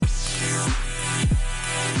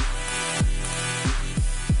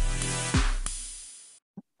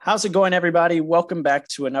How's it going, everybody? Welcome back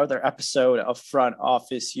to another episode of Front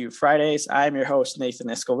Office U Fridays. I'm your host, Nathan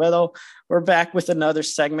Escovedo. We're back with another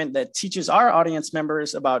segment that teaches our audience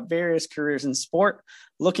members about various careers in sport.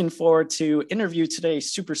 Looking forward to interview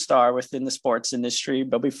today's superstar within the sports industry.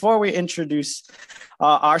 But before we introduce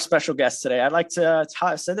our special guest today, I'd like to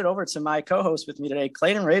send it over to my co-host with me today,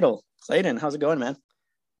 Clayton Radel. Clayton, how's it going, man?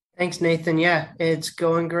 Thanks, Nathan. Yeah, it's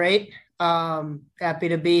going great. Happy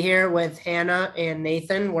to be here with Hannah and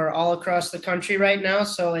Nathan. We're all across the country right now,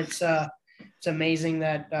 so it's amazing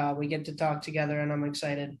that we get to talk together, and I'm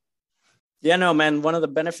excited. Yeah, no, man. One of the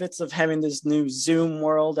benefits of having this new Zoom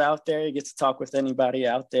world out there, you get to talk with anybody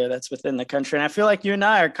out there that's within the country. And I feel like you and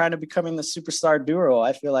I are kind of becoming the superstar duo.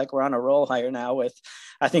 I feel like we're on a roll here now with,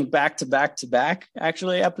 I think, back to back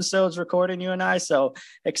actually episodes recording, you and I. So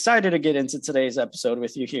excited to get into today's episode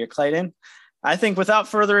with you here, Clayton. I think without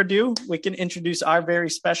further ado, we can introduce our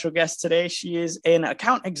very special guest today. She is an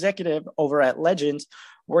account executive over at Legend,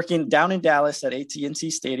 working down in Dallas at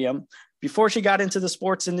AT&T Stadium. Before she got into the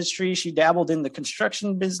sports industry, she dabbled in the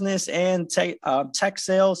construction business and tech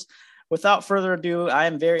sales. Without further ado, I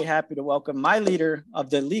am very happy to welcome my leader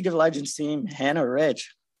of the League of Legends team, Hannah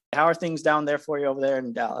Ridge. How are things down there for you over there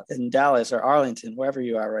in Dallas or Arlington, wherever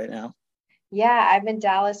you are right now? Yeah, I'm in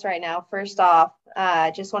Dallas right now. First off,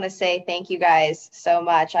 just want to say thank you guys so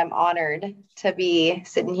much. I'm honored to be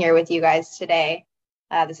sitting here with you guys today.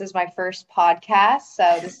 This is my first podcast,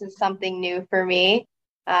 so this is something new for me.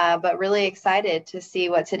 But really excited to see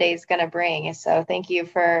what today's going to bring. So thank you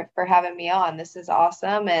for having me on. This is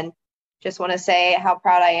awesome. And just want to say how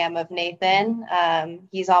proud I am of Nathan.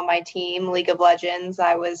 He's on my team, League of Legends.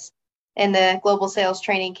 I was in the global sales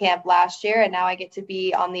training camp last year, and now I get to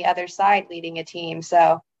be on the other side leading a team.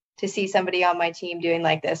 So to see somebody on my team doing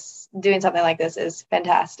something like this is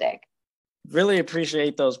fantastic. Really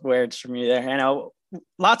appreciate those words from you there, Hannah.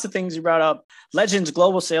 Lots of things you brought up. Legends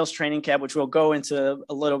Global Sales Training Camp, which we'll go into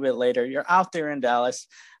a little bit later. You're out there in Dallas.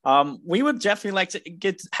 We would definitely like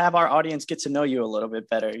to have our audience get to know you a little bit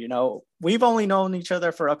better. You know, we've only known each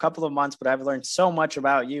other for a couple of months, but I've learned so much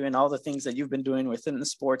about you and all the things that you've been doing within the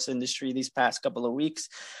sports industry these past couple of weeks.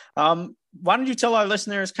 Why don't you tell our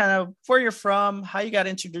listeners kind of where you're from, how you got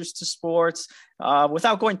introduced to sports,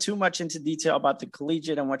 without going too much into detail about the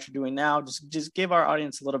collegiate and what you're doing now. Just give our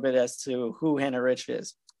audience a little bit as to who Hannah Ridge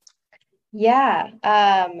is. Yeah.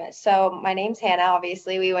 So my name's Hannah.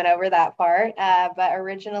 Obviously, we went over that part, but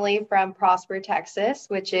originally from Prosper, Texas,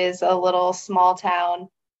 which is a little small town,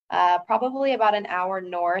 probably about an hour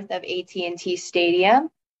north of AT&T Stadium.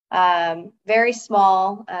 Very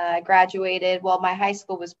small. Graduated. Well, my high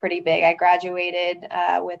school was pretty big. I graduated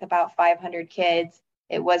with about 500 kids.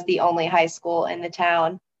 It was the only high school in the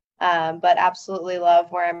town. But absolutely love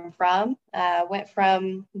where I'm from. Went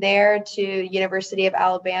from there to University of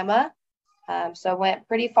Alabama. So went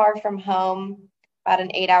pretty far from home, about an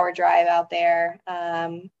 8-hour drive out there.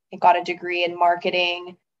 I got a degree in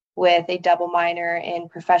marketing with a double minor in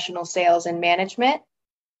professional sales and management.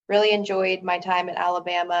 Really enjoyed my time in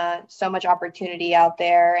Alabama, so much opportunity out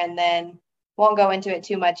there. And then won't go into it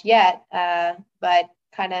too much yet, but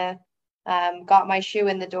kind of got my shoe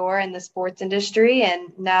in the door in the sports industry,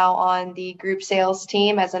 and now on the group sales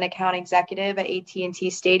team as an account executive at AT&T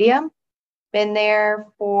Stadium. Been there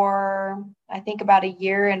for, I think, about a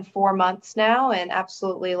year and 4 months now, and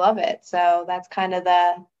absolutely love it. So that's kind of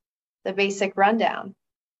the basic rundown.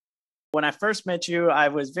 When I first met you, I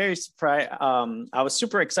was very surprised. I was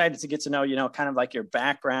super excited to get to know, kind of like your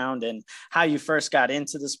background and how you first got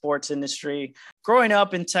into the sports industry. Growing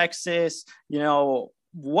up in Texas,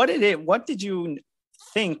 what did you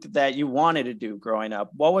think that you wanted to do growing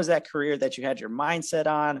up? What was that career that you had your mindset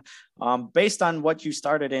on? Based on what you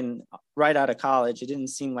started in right out of college, it didn't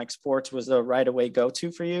seem like sports was the right away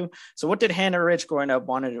go-to for you. So what did Hannah Ridge growing up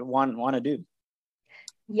want to do?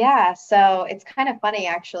 Yeah, so it's kind of funny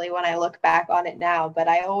actually when I look back on it now, but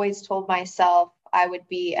I always told myself I would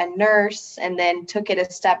be a nurse, and then took it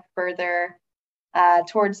a step further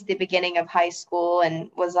towards the beginning of high school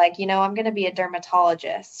and was like, I'm going to be a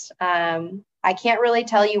dermatologist. I can't really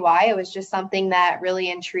tell you why. It was just something that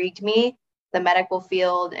really intrigued me. The medical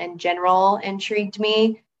field in general intrigued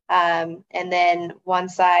me. And then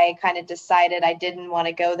once I kind of decided I didn't want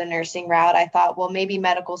to go the nursing route, I thought, well, maybe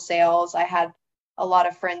medical sales. I had a lot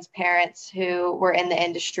of friends' parents who were in the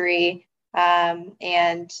industry,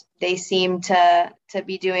 and they seemed to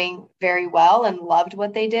be doing very well and loved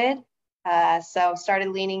what they did. So started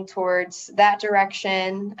leaning towards that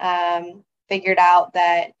direction. Figured out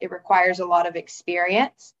that it requires a lot of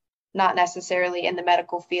experience, not necessarily in the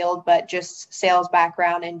medical field, but just sales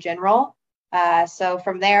background in general. So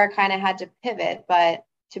from there, kind of had to pivot, but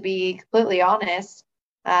to be completely honest.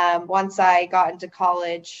 Once I got into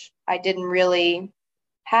college, I didn't really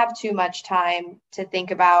have too much time to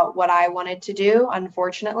think about what I wanted to do,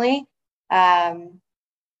 unfortunately,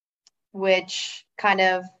 which kind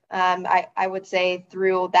of, I would say,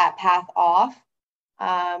 threw that path off.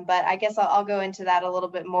 But I guess I'll go into that a little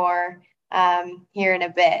bit more here in a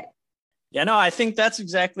bit. Yeah, no, I think that's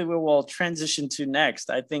exactly where we'll transition to next.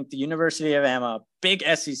 I think the University of Alabama, big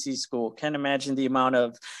SEC school, can't imagine the amount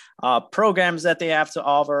of programs that they have to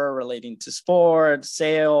offer relating to sports,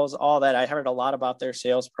 sales, all that. I heard a lot about their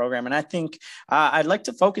sales program. And I think I'd like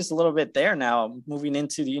to focus a little bit there now, moving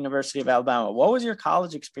into the University of Alabama. What was your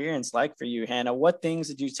college experience like for you, Hannah? What things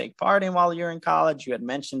did you take part in while you were in college? You had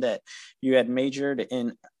mentioned that you had majored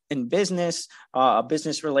in business, a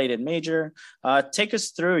business related major. Take us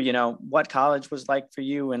through, what college was like for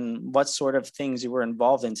you and what sort of things you were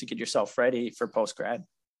involved in to get yourself ready for post-grad.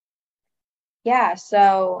 Yeah,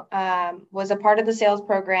 so was a part of the sales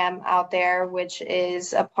program out there, which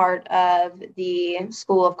is a part of the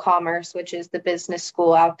School of Commerce, which is the business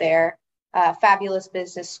school out there. Fabulous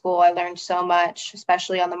business school. I learned so much,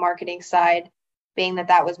 especially on the marketing side, being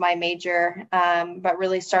that was my major, but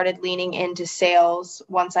really started leaning into sales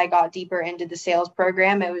once I got deeper into the sales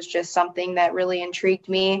program. It was just something that really intrigued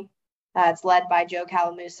me. It's led by Joe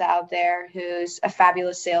Calamusa out there, who's a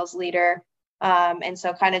fabulous sales leader. And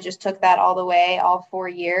so kind of just took that all the way, all 4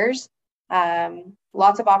 years.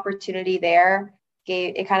 Lots of opportunity there.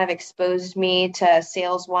 It kind of exposed me to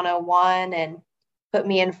sales 101 and put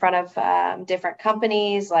me in front of different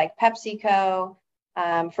companies like PepsiCo,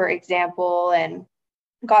 for example, and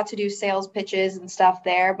got to do sales pitches and stuff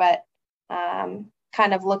there. But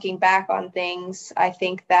kind of looking back on things, I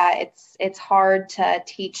think that it's hard to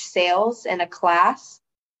teach sales in a class.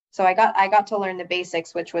 So I got to learn the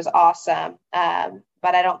basics, which was awesome.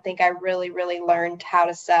 But I don't think I really learned how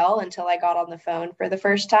to sell until I got on the phone for the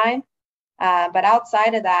first time. But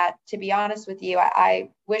outside of that, to be honest with you, I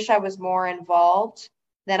wish I was more involved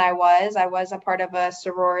than I was. I was a part of a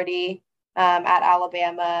sorority at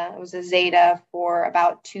Alabama. It was a Zeta for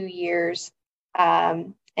about 2 years.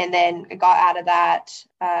 And then got out of that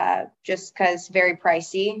just because very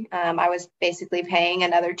pricey. I was basically paying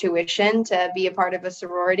another tuition to be a part of a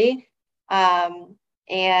sorority.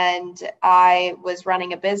 And I was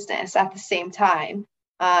running a business at the same time.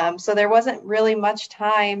 So there wasn't really much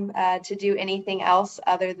time to do anything else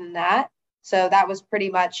other than that. So that was pretty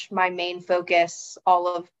much my main focus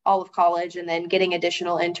all of college, and then getting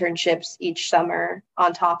additional internships each summer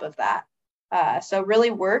on top of that. So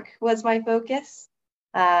really work was my focus.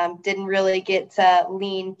 Didn't really get to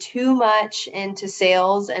lean too much into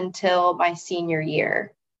sales until my senior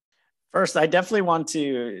year. First, I definitely want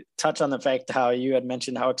to touch on the fact how you had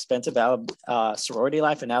mentioned how expensive sorority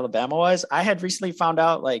life in Alabama was. I had recently found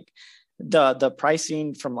out the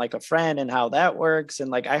pricing from a friend and how that works.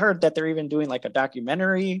 And I heard that they're even doing a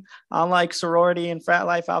documentary on sorority and frat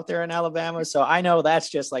life out there in Alabama. So I know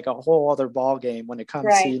that's just a whole other ball game when it comes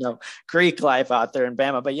right. to, Greek life out there in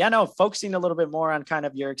Bama. But focusing a little bit more on kind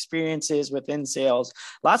of your experiences within sales.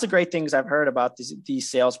 Lots of great things I've heard about the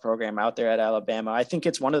sales program out there at Alabama. I think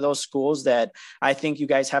it's one of those schools that I think you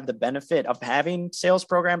guys have the benefit of having sales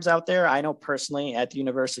programs out there. I know personally at the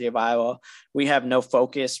University of Iowa, we have no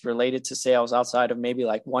focus related to sales outside of maybe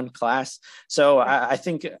one class. So I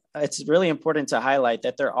think it's really important to highlight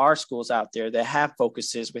that there are schools out there that have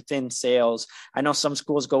focuses within sales. I know some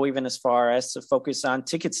schools go even as far as to focus on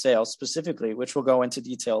ticket sales specifically, which we'll go into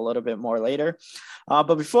detail a little bit more later.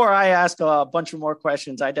 But before I ask a bunch of more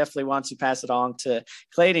questions, I definitely want to pass it on to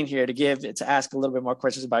Clayton here to ask a little bit more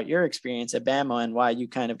questions about your experience at Bama and why you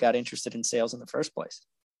kind of got interested in sales in the first place.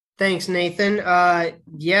 Thanks, Nathan.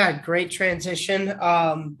 Yeah, great transition.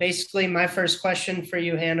 Basically, my first question for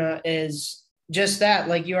you, Hannah, is just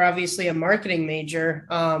that. You're obviously a marketing major,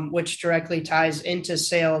 which directly ties into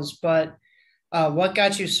sales. But what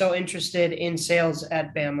got you so interested in sales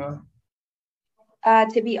at Bama?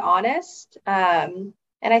 To be honest, and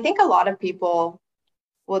I think a lot of people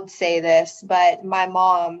would say this, but my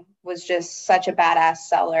mom was just such a badass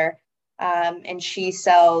seller. And she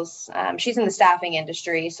sells, she's in the staffing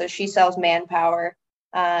industry, so she sells manpower,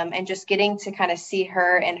 and just getting to kind of see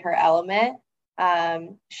her in her element.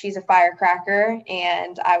 She's a firecracker,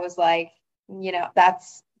 and I was like,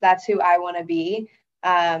 that's who I want to be.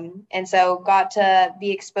 And so got to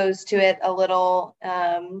be exposed to it a little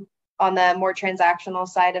on the more transactional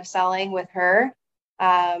side of selling with her.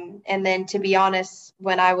 And then, to be honest,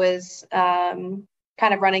 when I was kind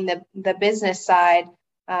of running the business side,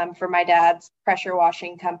 for my dad's pressure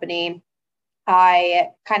washing company,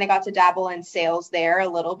 I kind of got to dabble in sales there a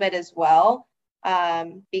little bit as well.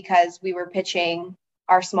 because we were pitching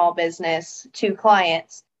our small business to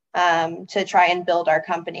clients to try and build our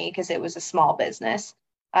company because it was a small business.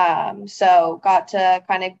 So got to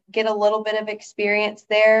kind of get a little bit of experience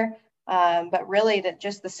there. But really that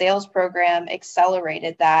just the sales program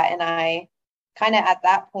accelerated that. And I kind of at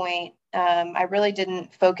that point, I really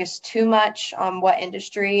didn't focus too much on what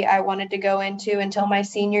industry I wanted to go into until my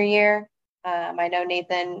senior year. I know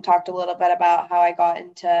Nathan talked a little bit about how I got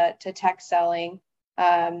into tech selling,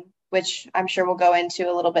 which I'm sure we'll go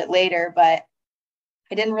into a little bit later, but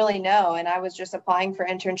I didn't really know. And I was just applying for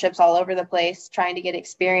internships all over the place, trying to get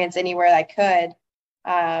experience anywhere I could.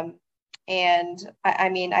 And I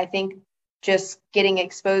mean, I think just getting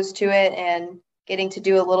exposed to it and getting to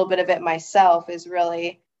do a little bit of it myself is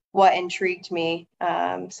really what intrigued me.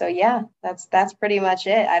 So yeah, that's pretty much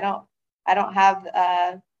it. I don't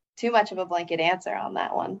have too much of a blanket answer on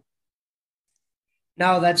that one.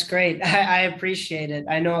 No, that's great. I appreciate it.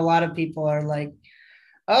 I know a lot of people are like,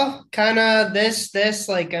 oh, kind of this,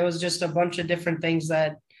 like it was just a bunch of different things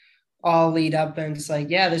that all lead up. And it's like,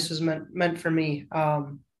 yeah, this was meant for me.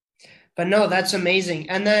 But no, that's amazing.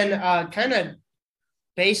 And then kind of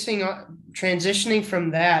transitioning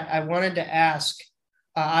from that, I wanted to ask,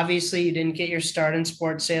 obviously you didn't get your start in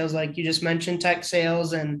sports sales, like you just mentioned tech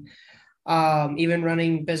sales and even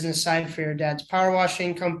running business side for your dad's power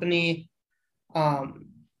washing company.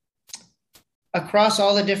 Across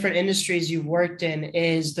all the different industries you've worked in,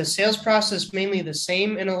 is the sales process mainly the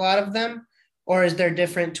same in a lot of them, or is there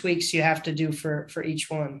different tweaks you have to do for each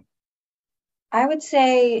one? I would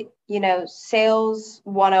say, sales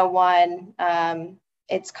 101,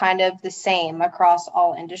 it's kind of the same across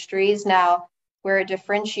all industries. Now, where it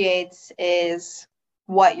differentiates is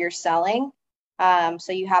what you're selling.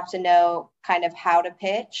 So you have to know kind of how to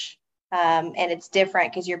pitch. And it's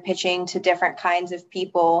different because you're pitching to different kinds of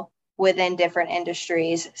people within different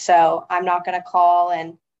industries. So I'm not going to call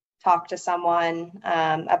and talk to someone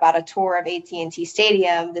about a tour of AT&T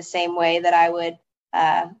Stadium the same way that I would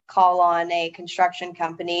call on a construction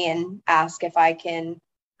company and ask if I can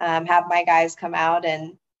have my guys come out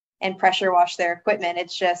and pressure wash their equipment.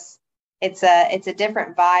 It's a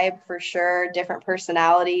different vibe for sure, different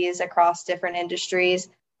personalities across different industries.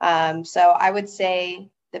 So I would say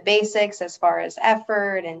the basics as far as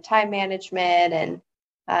effort and time management and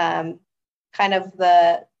kind of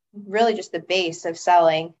really just the base of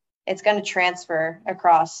selling, it's going to transfer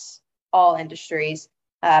across all industries.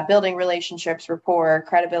 Building relationships, rapport,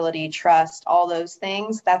 credibility, trust, all those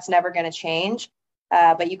things, that's never going to change.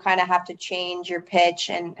 But you kind of have to change your pitch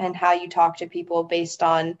and how you talk to people based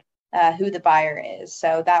on who the buyer is.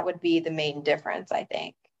 So that would be the main difference, I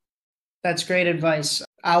think. That's great advice.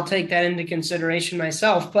 I'll take that into consideration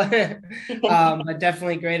myself, but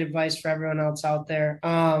definitely great advice for everyone else out there.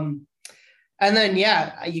 And then,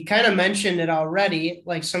 yeah, you kind of mentioned it already,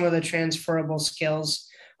 like some of the transferable skills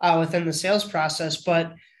within the sales process,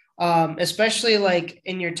 but especially like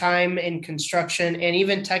in your time in construction and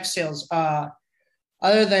even tech sales,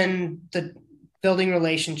 other than the building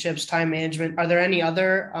relationships, time management, are there any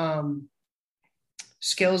other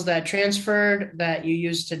skills that transferred that you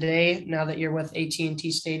use today now that you're with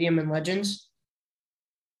AT&T Stadium and Legends?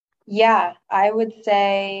 Yeah, I would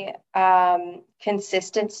say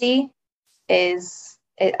consistency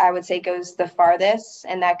I would say goes the farthest,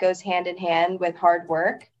 and that goes hand in hand with hard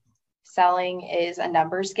work. Selling is a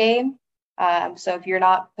numbers game. So if you're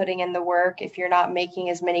not putting in the work, if you're not making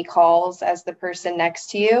as many calls as the person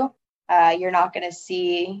next to you, you're not going to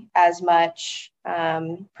see as much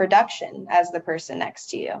production as the person next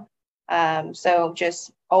to you. So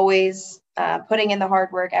just always putting in the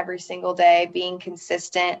hard work every single day, being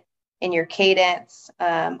consistent in your cadence,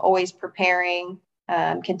 always preparing,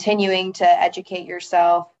 continuing to educate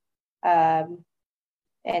yourself, and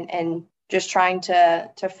just trying to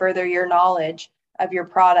further your knowledge of your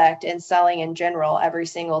product and selling in general every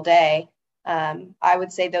single day. I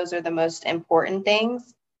would say those are the most important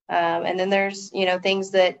things. And then there's,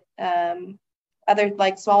 things that other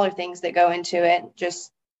like smaller things that go into it,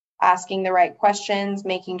 just asking the right questions,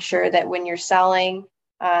 making sure that when you're selling,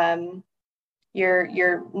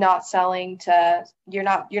 you're not trying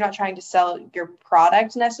to sell your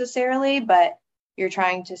product necessarily, but you're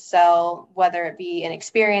trying to sell, whether it be an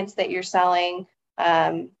experience that you're selling,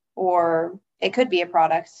 or it could be a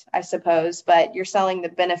product, I suppose, but you're selling the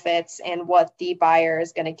benefits and what the buyer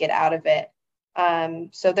is going to get out of it.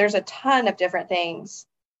 So there's a ton of different things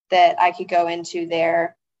that I could go into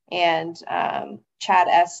there. And Chad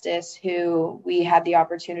Estes, who we had the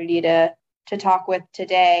opportunity to talk with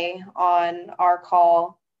today on our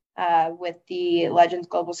call with the Legends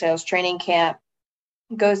Global Sales Training Camp,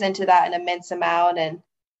 goes into that an immense amount.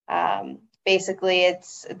 And basically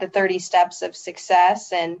it's the 30 steps of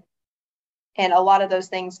success, and a lot of those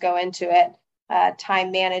things go into it.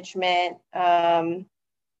 Time management,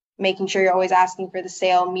 making sure you're always asking for the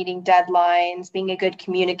sale, meeting deadlines, being a good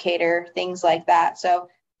communicator, things like that. So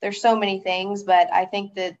there's so many things, but I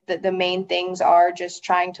think that the main things are just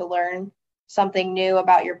trying to learn something new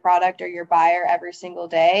about your product or your buyer every single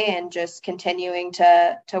day, and just continuing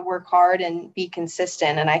to work hard and be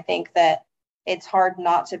consistent. And I think that it's hard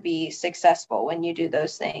not to be successful when you do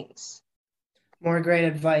those things. More great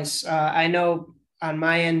advice. I know on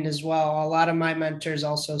my end as well, a lot of my mentors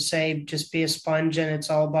also say just be a sponge, and it's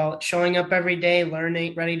all about showing up every day,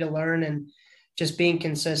 learning, ready to learn, and just being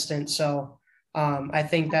consistent. So I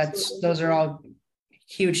think those are all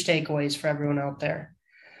huge takeaways for everyone out there.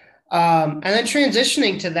 And then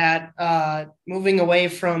transitioning to that, moving away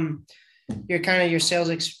from your sales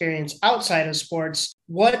experience outside of sports,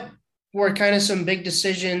 what were kind of some big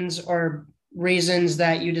decisions or reasons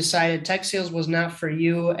that you decided tech sales was not for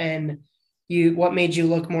you, and what made you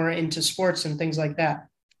look more into sports and things like that?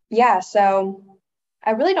 Yeah, so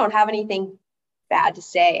I really don't have anything bad to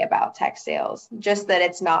say about tech sales, just that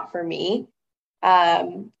it's not for me.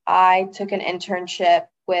 I took an internship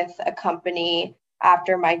with a company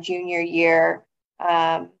after my junior year,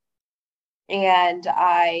 and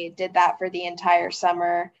I did that for the entire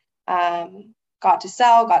summer. Got to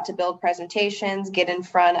sell, got to build presentations, get in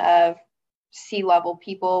front of C-level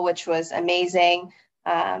people, which was amazing.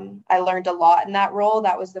 I learned a lot in that role.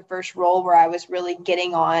 That was the first role where I was really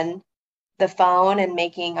getting on the phone and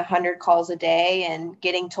making 100 calls a day and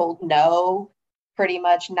getting told no pretty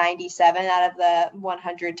much 97 out of the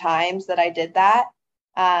 100 times that I did that.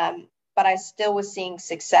 But I still was seeing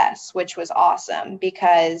success, which was awesome,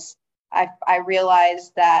 because I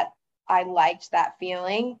realized that I liked that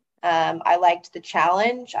feeling. I liked the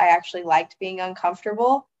challenge. I actually liked being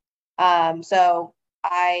uncomfortable. So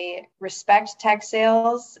I respect tech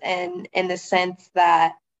sales, and in the sense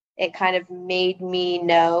that it kind of made me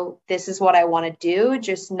know this is what I want to do,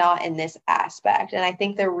 just not in this aspect. And I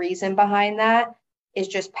think the reason behind that is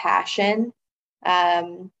just passion.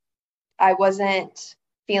 I wasn't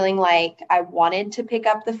feeling like I wanted to pick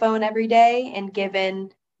up the phone every day, and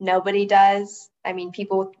given nobody does. I mean,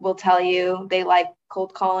 people will tell you they like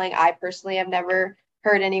cold calling. I personally have never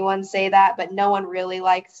heard anyone say that, but no one really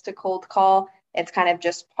likes to cold call. It's kind of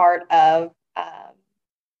just part of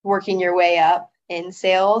working your way up in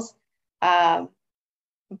sales. But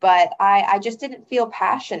I just didn't feel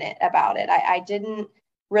passionate about it. I didn't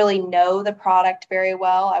really know the product very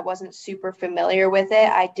well. I wasn't super familiar with it.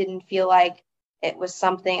 I didn't feel like it was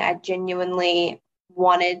something I genuinely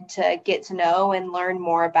wanted to get to know and learn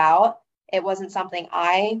more about. It wasn't something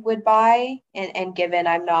I would buy. And given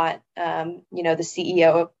I'm not, the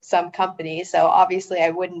CEO of some company, so obviously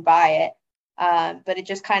I wouldn't buy it. But it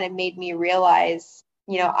just kind of made me realize,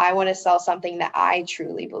 I want to sell something that I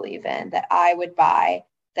truly believe in, that I would buy,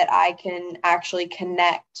 that I can actually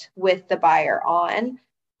connect with the buyer on.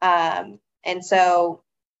 And so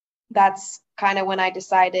that's kind of when I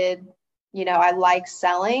decided, I like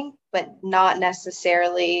selling, but not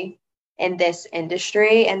necessarily in this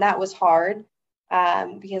industry. And that was hard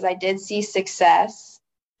because I did see success.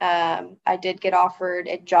 I did get offered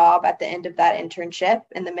a job at the end of that internship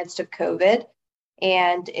in the midst of COVID,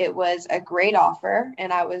 and it was a great offer.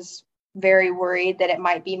 And I was very worried that it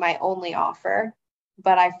might be my only offer,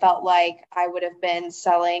 but I felt like I would have been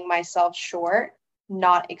selling myself short,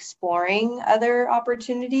 not exploring other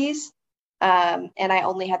opportunities. And I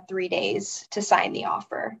only had 3 days to sign the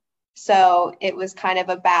offer. So it was kind of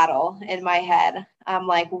a battle in my head. I'm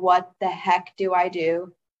like, what the heck do I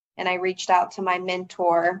do? And I reached out to my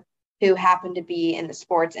mentor, who happened to be in the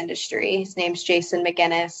sports industry. His name's Jason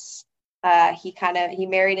McGinnis. He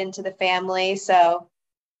married into the family. So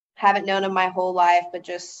haven't known him my whole life, but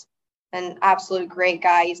just an absolute great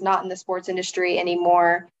guy. He's not in the sports industry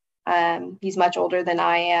anymore. He's much older than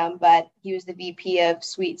I am, but he was the VP of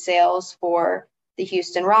suite sales for the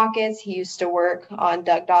Houston Rockets. He used to work on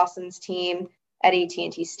Doug Dawson's team at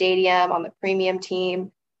AT&T Stadium on the premium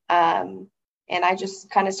team. And I just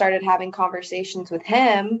kind of started having conversations with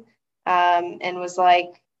him and was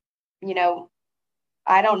like,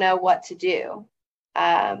 I don't know what to do.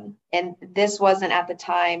 And this wasn't at the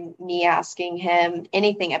time me asking him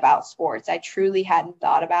anything about sports. I truly hadn't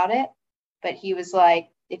thought about it, but he was like,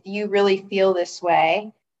 if you really feel this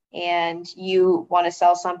way and you want to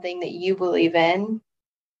sell something that you believe in,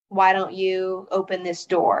 why don't you open this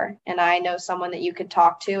door? And I know someone that you could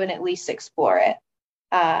talk to and at least explore it.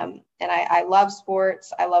 And I love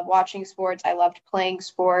sports. I love watching sports. I loved playing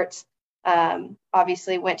sports.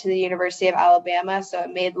 Obviously went to the University of Alabama, so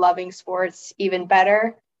it made loving sports even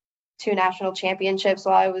better. 2 national championships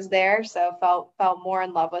while I was there, so felt more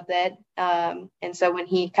in love with it. And so when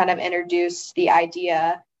he kind of introduced the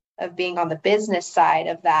idea of being on the business side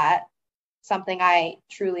of that, something I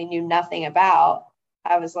truly knew nothing about,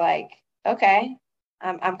 I was like, okay,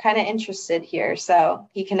 I'm kind of interested here. So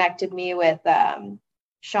he connected me with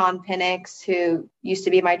Sean Penix, who used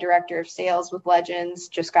to be my director of sales with Legends,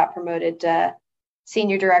 just got promoted to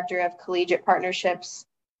senior director of collegiate partnerships,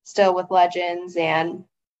 still with Legends, and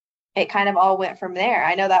it kind of all went from there.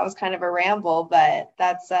 I know that was kind of a ramble, but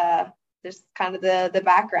that's just kind of the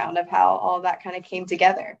background of how all of that kind of came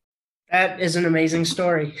together. That is an amazing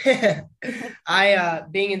story. I,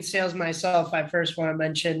 being in sales myself, I first want to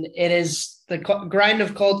mention it is the grind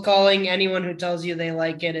of cold calling. Anyone who tells you they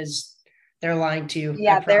like it they're lying to you.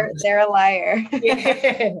 Yeah, they're a liar.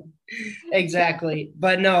 Exactly.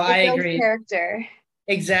 But no, I agree. Character.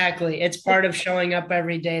 Exactly. It's part of showing up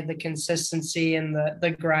every day, the consistency and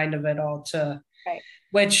the grind of it all right.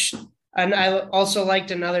 And I also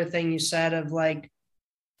liked another thing you said of like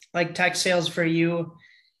tech sales for you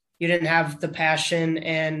didn't have the passion.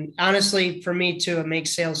 And honestly, for me too, it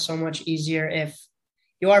makes sales so much easier if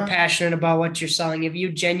you are passionate about what you're selling. If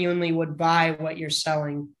you genuinely would buy what you're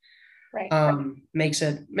selling, right. Makes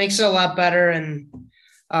it a lot better and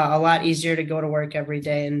a lot easier to go to work every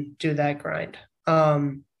day and do that grind.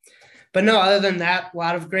 But no, other than that, a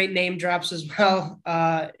lot of great name drops as well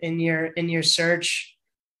in your search.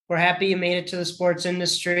 We're happy you made it to the sports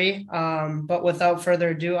industry. But without further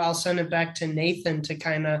ado, I'll send it back to Nathan to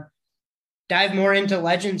kind of dive more into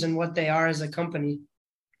Legends and what they are as a company.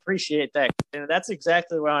 Appreciate that. And that's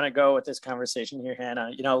exactly where I want to go with this conversation here,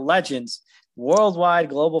 Hannah. Legends, worldwide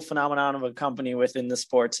global phenomenon of a company within the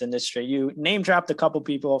sports industry. You name dropped a couple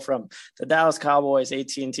people from the Dallas Cowboys,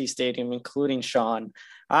 AT&T Stadium, including Sean.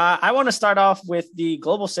 I want to start off with the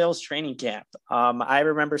Global Sales Training Camp. I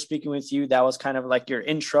remember speaking with you. That was kind of like your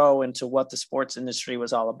intro into what the sports industry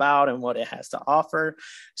was all about and what it has to offer.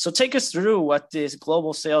 So take us through what this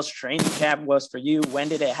Global Sales Training Camp was for you. When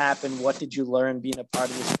did it happen? What did you learn being a part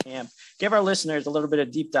of this camp? Give our listeners a little bit of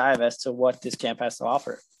deep dive as to what this camp has to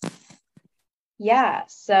offer. Yeah.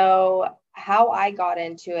 So how I got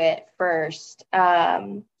into it first.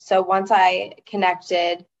 So once I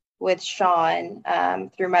connected with Sean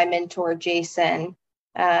through my mentor, Jason,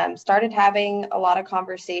 started having a lot of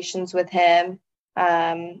conversations with him,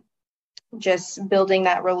 just building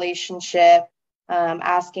that relationship,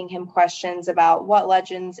 asking him questions about what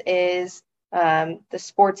Legends is, the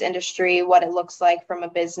sports industry, what it looks like from a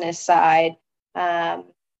business side.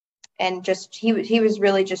 And just he was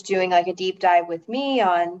really just doing like a deep dive with me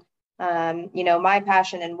on, my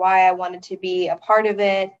passion and why I wanted to be a part of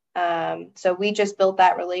it. So we just built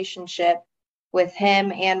that relationship with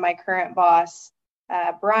him and my current boss,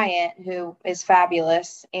 Bryant, who is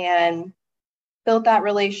fabulous, and built that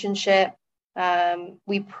relationship.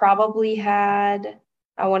 We probably had,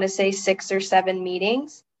 I want to say 6 or 7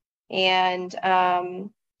 meetings. And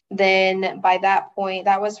then by that point,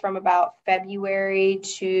 that was from about February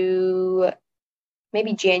to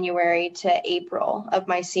maybe January to April of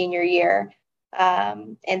my senior year.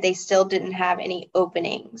 And they still didn't have any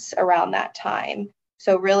openings around that time.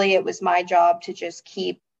 So really it was my job to just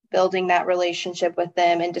keep building that relationship with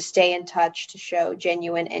them and to stay in touch, to show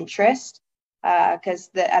genuine interest. Because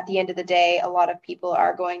at the end of the day, a lot of people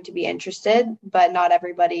are going to be interested, but not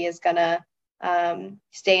everybody is going to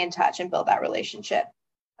stay in touch and build that relationship.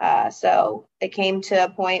 So it came to a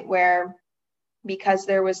point where, because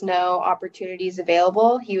there was no opportunities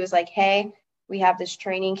available, he was like, hey, we have this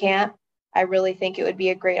training camp. I really think it would be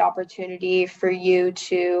a great opportunity for you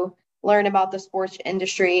to learn about the sports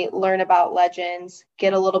industry, learn about Legends,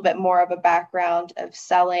 get a little bit more of a background of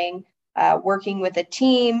selling, working with a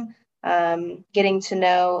team, getting to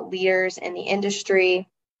know leaders in the industry.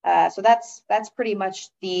 So that's pretty much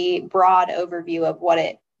the broad overview of what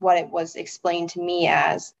it was explained to me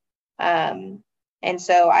as. And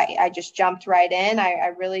so I just jumped right in.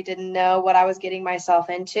 I really didn't know what I was getting myself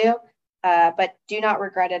into, but do not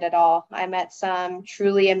regret it at all. I met some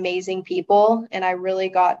truly amazing people, and I really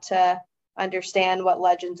got to understand what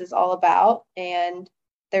Legends is all about. And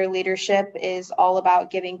their leadership is all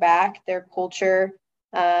about giving back. Their culture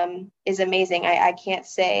is amazing. I can't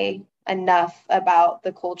say enough about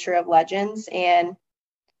the culture of Legends. And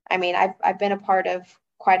I mean, I've been a part of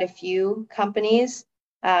quite a few companies.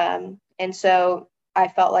 And so I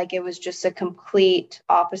felt like it was just a complete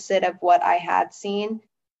opposite of what I had seen.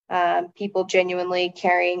 People genuinely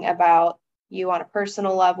caring about you on a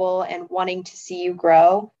personal level and wanting to see you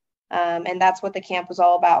grow. And that's what the camp was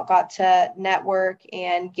all about. Got to network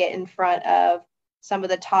and get in front of some of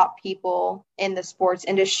the top people in the sports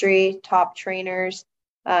industry, top trainers,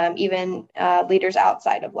 even leaders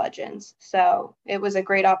outside of Legends. So it was a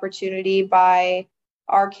great opportunity.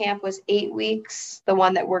 Our camp was 8 weeks. The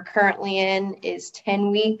one that we're currently in is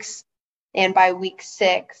 10 weeks. And by week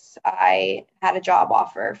 6, I had a job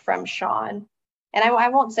offer from Sean. And I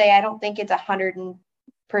won't say, I don't think it's 100%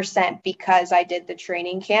 because I did the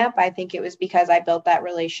training camp. I think it was because I built that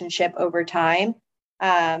relationship over time.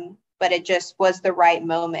 But it just was the right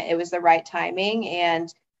moment. It was the right timing.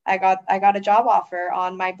 And I got a job offer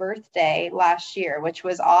on my birthday last year, which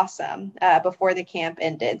was awesome, before the camp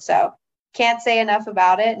ended. So can't say enough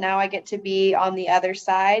about it. Now I get to be on the other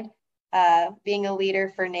side, being a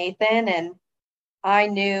leader for Nathan. And I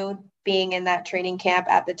knew being in that training camp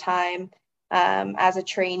at the time, as a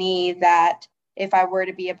trainee, that if I were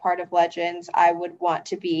to be a part of Legends, I would want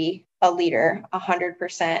to be a leader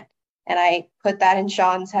 100%. And I put that in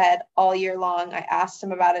Sean's head all year long. I asked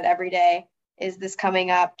him about it every day. Is this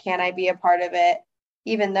coming up? Can I be a part of it?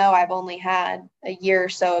 Even though I've only had a year or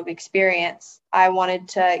so of experience, I wanted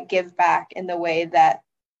to give back in the way that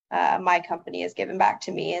my company has given back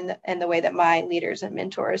to me, and the way that my leaders and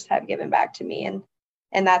mentors have given back to me.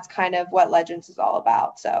 And that's kind of what Legends is all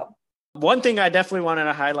about. So one thing I definitely wanted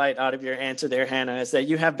to highlight out of your answer there, Hannah, is that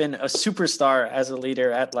you have been a superstar as a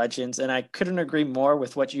leader at Legends. And I couldn't agree more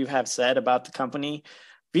with what you have said about the company.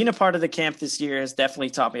 Being a part of the camp this year has definitely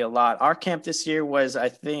taught me a lot. Our camp this year was, I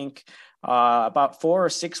think, about 4 or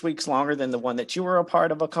 6 weeks longer than the one that you were a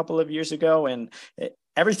part of a couple of years ago. And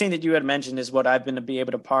everything that you had mentioned is what I've been to be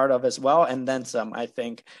able to part of as well. And then some. I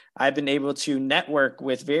think I've been able to network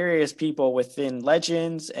with various people within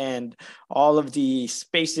Legends and all of the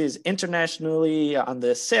spaces internationally on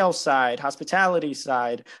the sales side, hospitality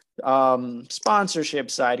side,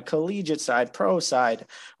 sponsorship side, collegiate side, pro side.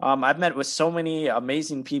 I've met with so many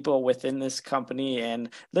amazing people within this company, and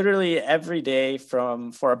literally every day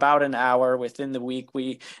for about an hour within the week,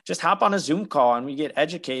 we just hop on a Zoom call and we get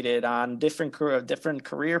educated on different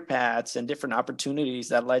career paths and different opportunities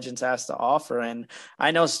that Legends has to offer. And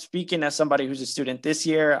I know, speaking as somebody who's a student this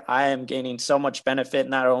year, I am gaining so much benefit,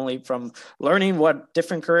 not only from learning what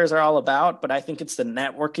different careers are all about, but I think it's the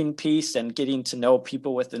networking piece and getting to know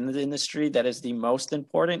people within the industry that is the most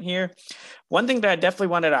important here. One thing that I definitely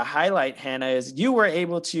wanted to highlight, Hannah, is you were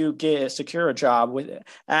able to secure a job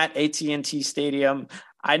at AT&T Stadium.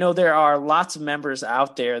 I know there are lots of members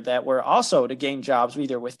out there that were also to gain jobs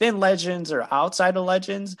either within Legends or outside of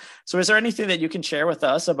Legends. So is there anything that you can share with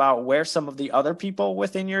us about where some of the other people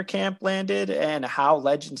within your camp landed and how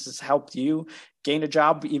Legends has helped you gain a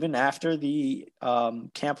job even after the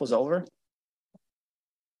camp was over?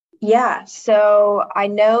 yeah, so I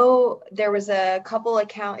know there was a couple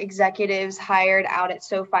account executives hired out at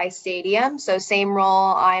SoFi Stadium. So same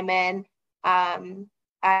role I'm in,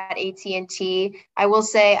 at AT&T. I will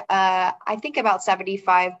say, I think about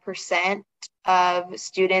 75% of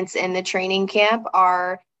students in the training camp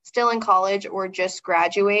are still in college or just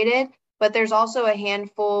graduated, but there's also a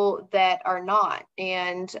handful that are not,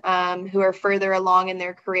 and who are further along in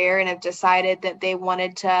their career and have decided that they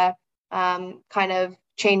wanted to kind of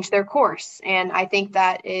change their course. And I think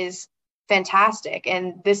that is fantastic.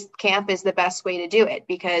 And this camp is the best way to do it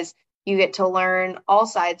because you get to learn all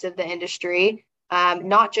sides of the industry,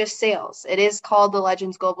 not just sales. It is called the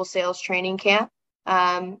Legends Global Sales Training Camp.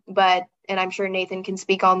 But, and I'm sure Nathan can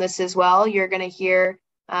speak on this as well, you're going to hear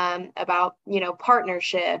about,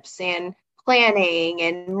 partnerships and planning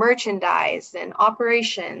and merchandise and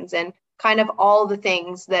operations and kind of all the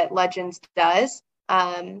things that Legends does.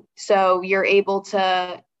 So you're able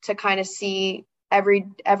to kind of see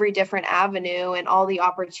every different avenue and all the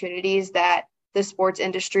opportunities that the sports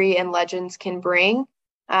industry and Legends can bring.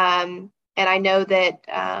 And I know that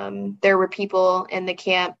there were people in the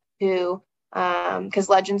camp who, because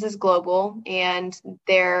Legends is global and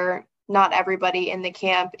not everybody in the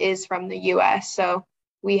camp is from the US. So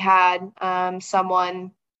we had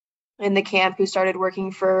someone in the camp who started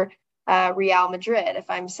working for Real Madrid, if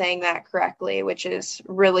I'm saying that correctly, which is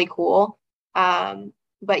really cool.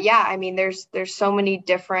 But yeah, I mean, there's so many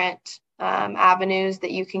different avenues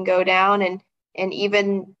that you can go down, and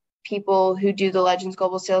even people who do the Legends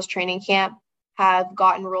Global Sales Training Camp have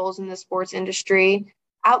gotten roles in the sports industry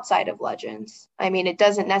outside of Legends. I mean, it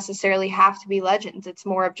doesn't necessarily have to be Legends. It's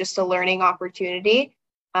more of just a learning opportunity.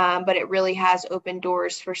 But it really has opened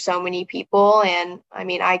doors for so many people. And I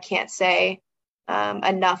mean, I can't say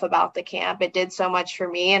enough about the camp. It did so much for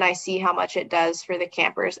me, and I see how much it does for the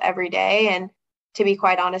campers every day. And to be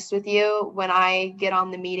quite honest with you, when I get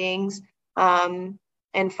on the meetings,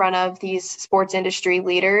 in front of these sports industry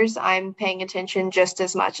leaders, I'm paying attention just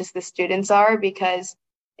as much as the students are, because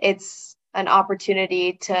it's an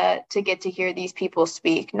opportunity to get to hear these people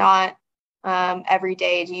speak. Not every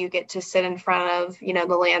day do you get to sit in front of, you know,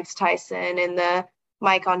 the Lance Tyson and the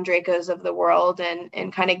Mike Andrekos of the world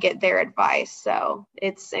and kind of get their advice. So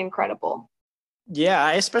it's incredible. Yeah,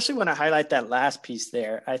 I especially want to highlight that last piece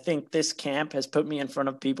there. I think this camp has put me in front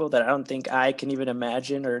of people that I don't think I can even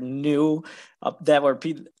imagine or knew that were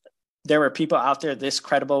there were people out there this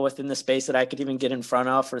credible within the space that I could even get in front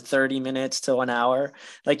of for 30 minutes to an hour.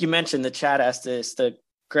 Like you mentioned, the Chad Estes, the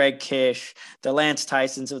Greg Kish, the Lance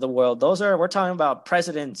Tysons of the world. We're talking about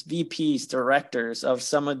presidents, VPs, directors of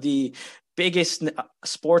some of the biggest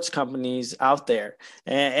sports companies out there.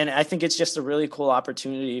 And I think it's just a really cool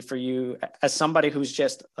opportunity for you as somebody who's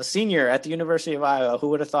just a senior at the University of Iowa. Who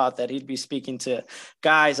would have thought that he'd be speaking to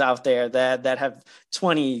guys out there that have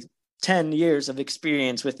 10 years of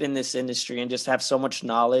experience within this industry and just have so much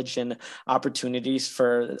knowledge and opportunities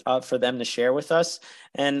for them to share with us.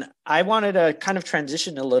 And I wanted to kind of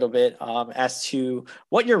transition a little bit as to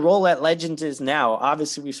what your role at Legends is now.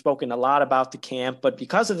 Obviously, we've spoken a lot about the camp, but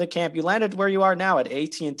because of the camp, you landed where you are now at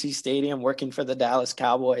AT&T Stadium working for the Dallas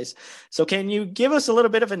Cowboys. So can you give us a little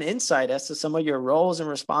bit of an insight as to some of your roles and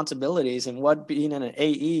responsibilities and what being an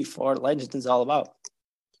AE for Legends is all about?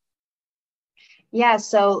 Yeah,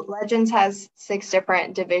 so Legends has 6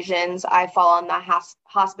 different divisions. I fall on the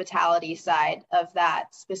hospitality side of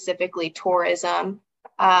that, specifically tourism.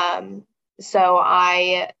 My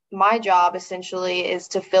job essentially is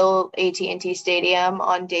to fill AT&T Stadium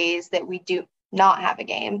on days that we do not have a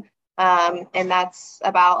game. And that's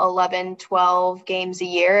about 11, 12 games a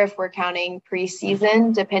year if we're counting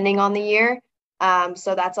preseason, depending on the year.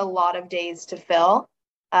 So that's a lot of days to fill.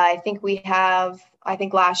 I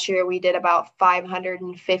think last year we did about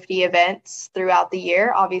 550 events throughout the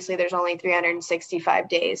year. Obviously, there's only 365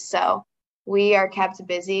 days, so we are kept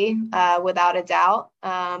busy without a doubt.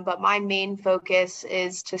 But my main focus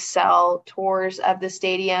is to sell tours of the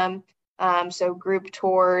stadium, so group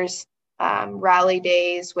tours, rally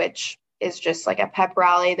days, which is just like a pep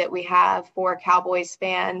rally that we have for Cowboys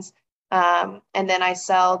fans. And then I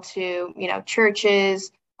sell to, you know,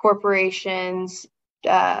 churches, corporations,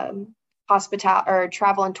 hospitality or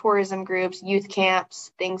travel and tourism groups, youth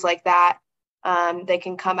camps, things like that. They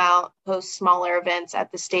can come out, host smaller events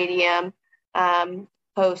at the stadium,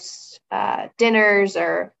 host dinners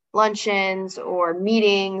or luncheons or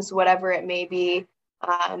meetings, whatever it may be.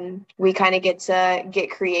 We kind of get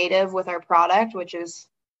creative with our product, which is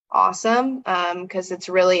awesome because it's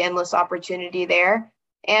really endless opportunity there.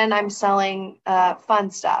 And I'm selling fun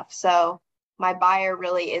stuff. So my buyer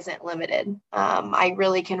really isn't limited. I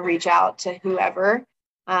really can reach out to whoever,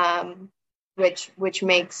 which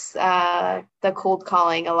makes the cold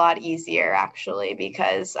calling a lot easier, actually,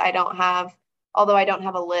 because although I don't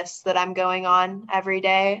have a list that I'm going on every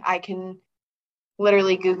day, I can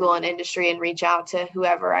literally Google an industry and reach out to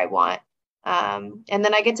whoever I want. And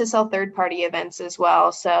then I get to sell third-party events as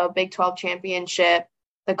well. So Big 12 Championship,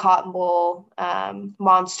 the Cotton Bowl,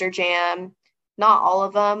 Monster Jam. Not all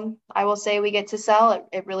of them, I will say, we get to sell.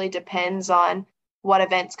 It really depends on what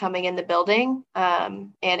event's coming in the building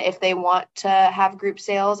and if they want to have group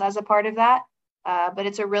sales as a part of that. But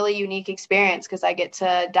it's a really unique experience because I get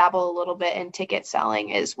to dabble a little bit in ticket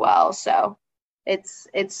selling as well. So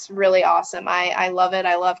it's really awesome. I love it.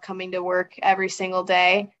 I love coming to work every single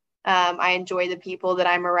day. I enjoy the people that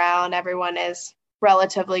I'm around. Everyone is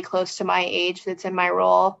relatively close to my age that's in my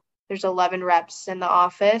role. There's 11 reps in the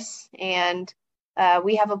office, and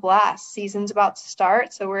we have a blast. Season's about to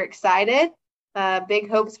start, so we're excited.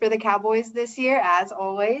 Big hopes for the Cowboys this year, as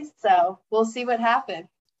always. So we'll see what happens.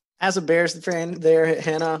 As a Bears fan there,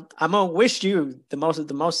 Hannah, I'm going to wish you the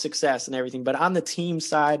most success and everything. But on the team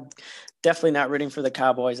side, definitely not rooting for the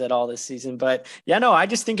Cowboys at all this season. But yeah, no, I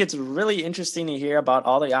just think it's really interesting to hear about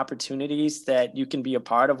all the opportunities that you can be a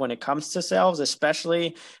part of when it comes to sales,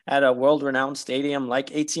 especially at a world-renowned stadium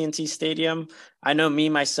like AT&T Stadium. I know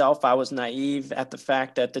myself, I was naive at the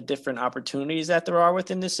fact that the different opportunities that there are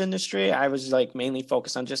within this industry. I was like mainly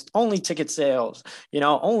focused on just only ticket sales,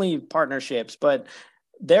 only partnerships. But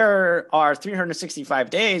there are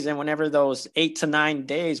 365 days. And whenever those 8 to 9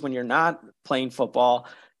 days when you're not playing football,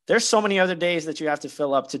 there's so many other days that you have to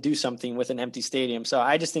fill up to do something with an empty stadium. So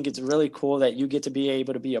I just think it's really cool that you get to be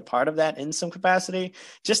able to be a part of that in some capacity.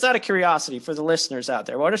 Just out of curiosity for the listeners out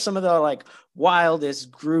there, what are some of the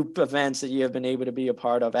wildest group events that you have been able to be a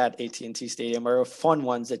part of at AT&T Stadium, or fun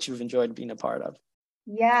ones that you've enjoyed being a part of?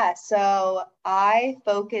 Yeah, so I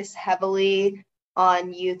focus heavily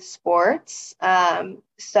on youth sports.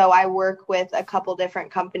 So I work with a couple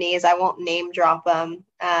different companies. I won't name drop them.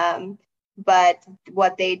 But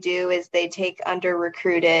what they do is they take under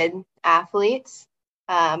recruited athletes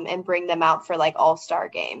and bring them out for like all-star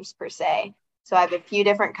games per se. So I have a few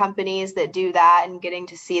different companies that do that, and getting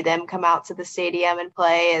to see them come out to the stadium and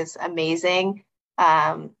play is amazing.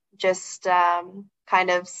 Kind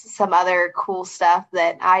of some other cool stuff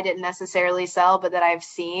that I didn't necessarily sell, but that I've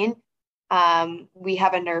seen. We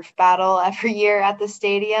have a Nerf battle every year at the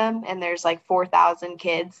stadium, and there's like 4,000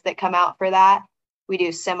 kids that come out for that. We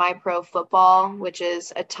do semi-pro football, which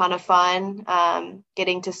is a ton of fun.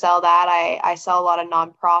 Getting to sell that, I sell a lot of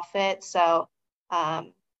nonprofits. So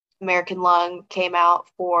American Lung came out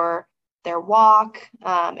for their walk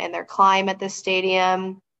and their climb at the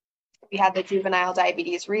stadium. We had the Juvenile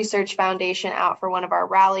Diabetes Research Foundation out for one of our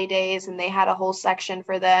rally days, and they had a whole section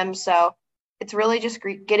for them. So it's really just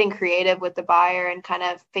getting creative with the buyer and kind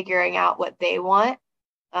of figuring out what they want,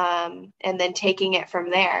 and then taking it from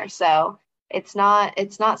there. So it's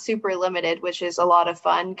not super limited, which is a lot of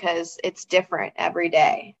fun because it's different every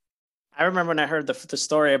day. I remember when I heard the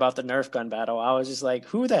story about the Nerf gun battle, I was just like,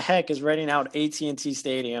 who the heck is renting out AT&T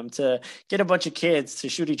Stadium to get a bunch of kids to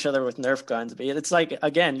shoot each other with Nerf guns? But it's like,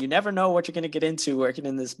 again, you never know what you're going to get into working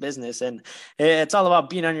in this business. And it's all about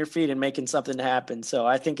being on your feet and making something happen. So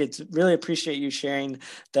I think it's really appreciate you sharing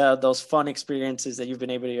those fun experiences that you've been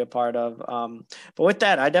able to be a part of. But with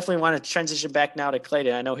that, I definitely want to transition back now to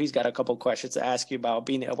Clayton. I know he's got a couple questions to ask you about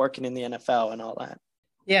working in the NFL and all that.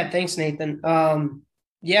 Yeah, thanks, Nathan.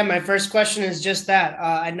 Yeah, my first question is just that.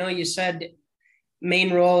 I know you said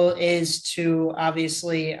main role is to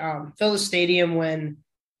obviously fill the stadium when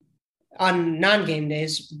on non-game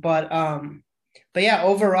days, but yeah,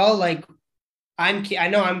 overall, like I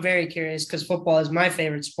know I'm very curious because football is my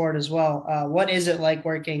favorite sport as well. What is it like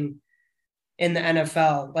working in the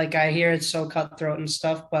NFL? Like I hear it's so cutthroat and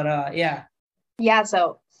stuff, but yeah. Yeah,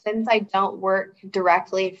 so since I don't work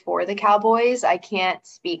directly for the Cowboys, I can't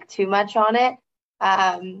speak too much on it.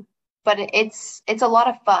 But it's a lot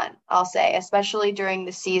of fun, I'll say, especially during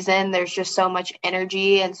the season. There's just so much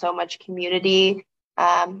energy and so much community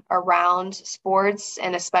around sports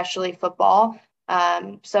and especially football.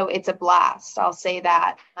 So it's a blast. I'll say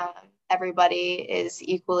that everybody is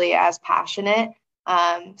equally as passionate.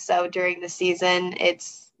 So during the season,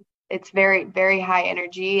 it's very, very high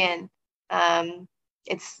energy, and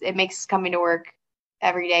it makes coming to work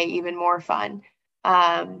every day even more fun.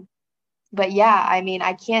 But yeah, I mean,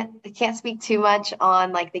 I can't speak too much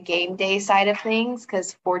on like the game day side of things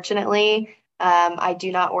because fortunately, I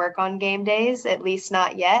do not work on game days, at least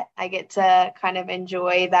not yet. I get to kind of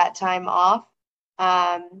enjoy that time off.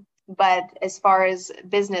 But as far as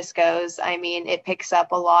business goes, I mean, it picks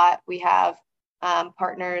up a lot. We have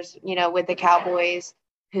partners, with the Cowboys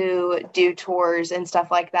who do tours and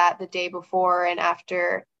stuff like that the day before and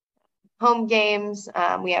after home games.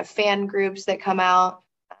 We have fan groups that come out.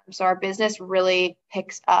 So our business really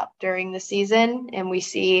picks up during the season, and we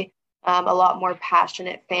see a lot more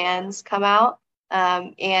passionate fans come out.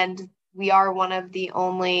 And we are one of the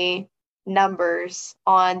only numbers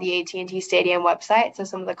on the AT&T Stadium website. So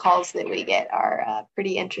some of the calls that we get are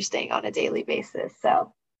pretty interesting on a daily basis.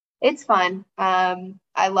 So it's fun.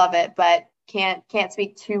 I love it, but can't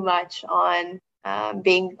speak too much on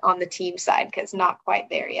being on the team side because not quite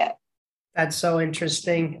there yet. That's so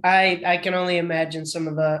interesting. I can only imagine some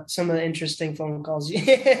of the interesting phone calls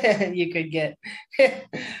you could get.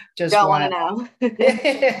 Just don't want to know.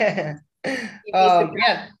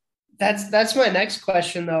 Yeah, that's my next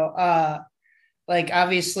question though. Like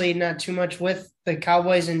obviously not too much with the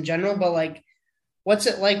Cowboys in general, but like, what's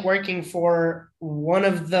it like working for one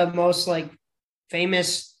of the most like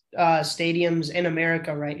famous stadiums in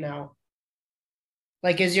America right now?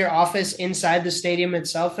 Like, is your office inside the stadium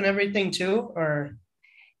itself and everything too, or?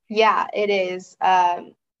 Yeah, it is.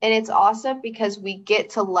 And it's awesome because we get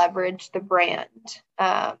to leverage the brand.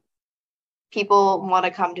 People want to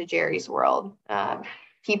come to Jerry's World.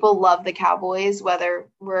 People love the Cowboys, whether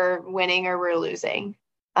we're winning or we're losing.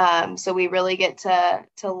 So we really get to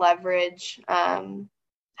leverage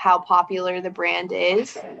how popular the brand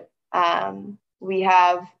is. We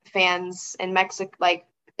have fans in Mexico, like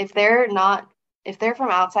if they're from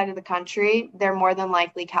outside of the country, they're more than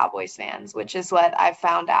likely Cowboys fans, which is what I've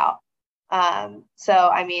found out. So,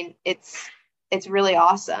 I mean, it's really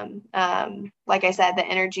awesome. Like I said, the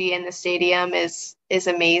energy in the stadium is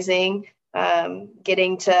amazing.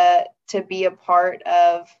 Getting to be a part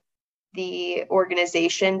of the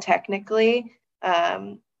organization technically,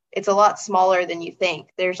 it's a lot smaller than you think.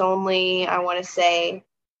 There's only, I want to say,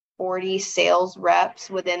 40 sales reps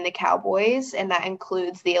within the Cowboys, and that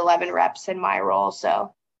includes the 11 reps in my role.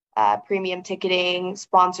 So premium ticketing,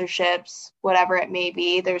 sponsorships, whatever it may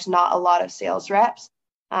be, there's not a lot of sales reps.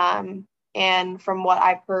 And from what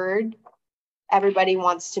I've heard, everybody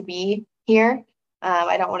wants to be here.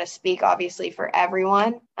 I don't want to speak obviously for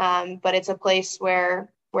everyone, but it's a place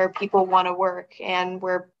where people want to work and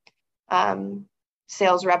where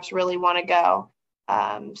sales reps really want to go.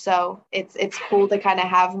 So it's cool to kind of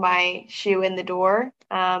have my shoe in the door,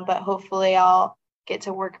 but hopefully I'll get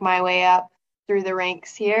to work my way up through the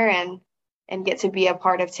ranks here and get to be a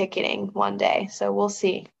part of ticketing one day. So we'll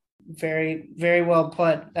see. Very, very well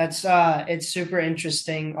put. That's it's super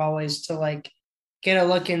interesting always to like get a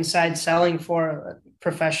look inside selling for a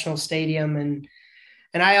professional stadium. And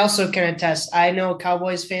I also can attest, I know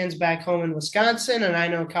Cowboys fans back home in Wisconsin, and I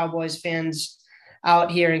know Cowboys fans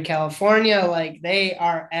out here in California, like they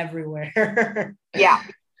are everywhere. Yeah,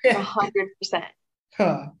 100%.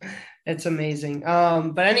 It's amazing.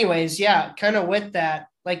 But anyways, yeah, kind of with that,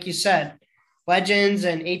 like you said, Legends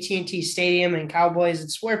and AT&T Stadium and Cowboys,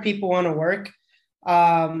 it's where people want to work.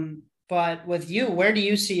 But with you, where do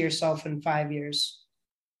you see yourself in 5 years?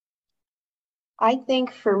 I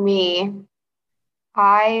think for me,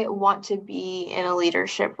 I want to be in a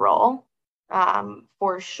leadership role,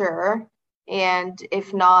 for sure. And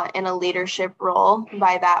if not in a leadership role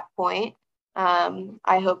by that point,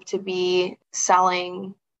 I hope to be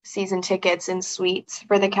selling season tickets and suites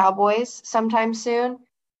for the Cowboys sometime soon,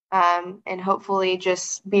 and hopefully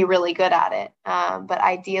just be really good at it. But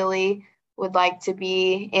ideally, would like to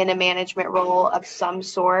be in a management role of some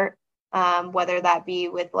sort, whether that be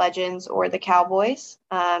with Legends or the Cowboys.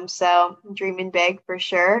 So dreaming big for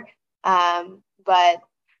sure. But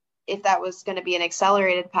if that was going to be an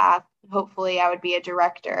accelerated path, hopefully I would be a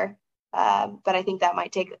director. But I think that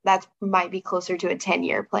might be closer to a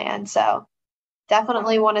 10-year plan. So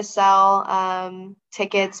definitely want to sell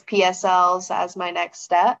tickets, PSLs as my next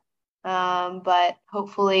step. But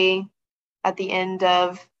hopefully at the end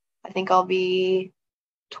of, I think I'll be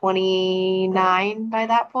 29 by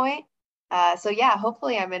that point. So yeah,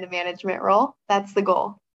 hopefully I'm in a management role. That's the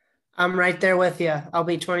goal. I'm right there with you. I'll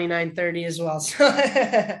be 29, 30 as well.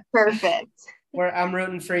 Perfect. I'm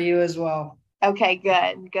rooting for you as well. Okay,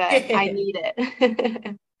 good. I need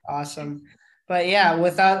it. Awesome. But yeah,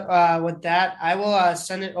 with that, I will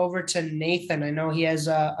send it over to Nathan. I know he has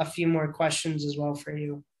a few more questions as well for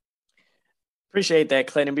you. Appreciate that,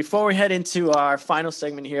 Clayton. Before we head into our final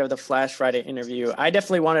segment here of the Flash Friday interview, I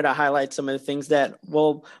definitely wanted to highlight some of the things that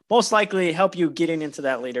will most likely help you getting into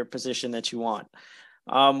that leader position that you want.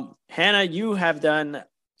 Hannah, you have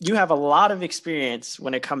a lot of experience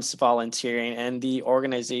when it comes to volunteering and the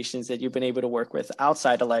organizations that you've been able to work with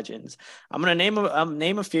outside of Legends. I'm going to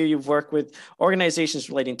name a few. You've worked with organizations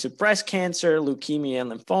relating to breast cancer, leukemia,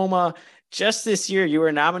 and lymphoma. Just this year, you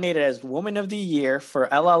were nominated as Woman of the Year for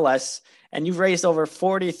LLS, and you've raised over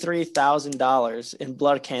 $43,000 in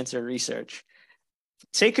blood cancer research.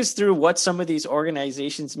 Take us through what some of these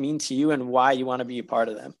organizations mean to you and why you want to be a part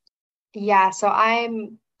of them. Yeah, so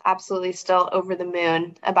I'm absolutely still over the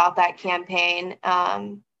moon about that campaign,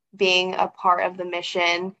 being a part of the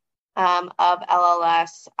mission of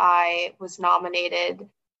LLS. I was nominated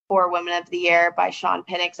for Women of the Year by Sean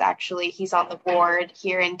Penix. Actually, he's on the board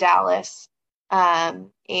here in Dallas.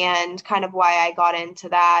 And kind of why I got into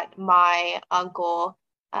that, my uncle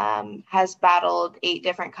has battled 8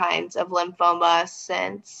 different kinds of lymphoma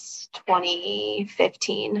since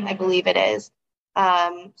 2015, I believe it is.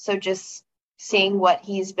 So just seeing what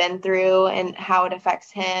he's been through and how it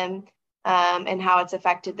affects him, and how it's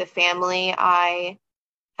affected the family. I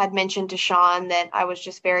had mentioned to Sean that I was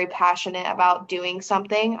just very passionate about doing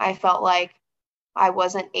something. I felt like I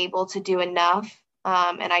wasn't able to do enough,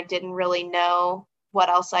 and I didn't really know what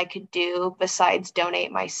else I could do besides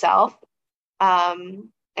donate myself.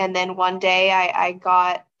 And then one day I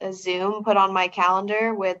got a Zoom put on my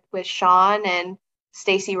calendar with Sean and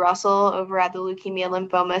Stacy Russell over at the Leukemia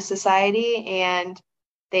Lymphoma Society, and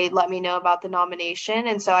they let me know about the nomination.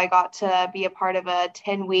 And so I got to be a part of a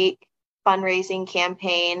 10-week fundraising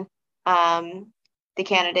campaign. The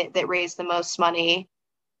candidate that raised the most money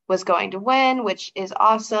was going to win, which is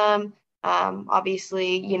awesome.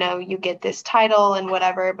 Obviously, you get this title and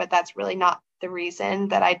whatever, but that's really not the reason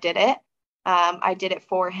that I did it. I did it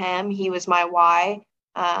for him. He was my why.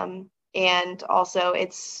 And also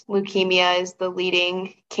it's leukemia is the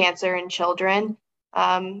leading cancer in children.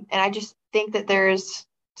 And I just think that there's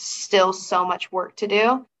still so much work to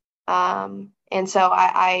do. And so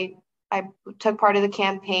I took part of the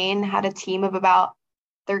campaign, had a team of about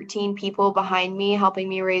 13 people behind me, helping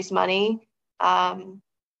me raise money.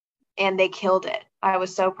 and they killed it. I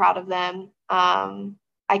was so proud of them.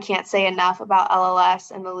 I can't say enough about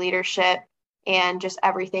LLS and the leadership and just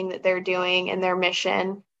everything that they're doing and their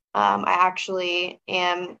mission. I actually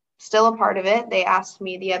am still a part of it. They asked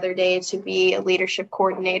me the other day to be a leadership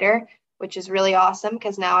coordinator, which is really awesome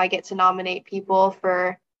because now I get to nominate people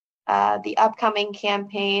for the upcoming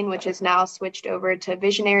campaign, which is now switched over to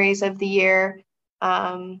Visionaries of the Year.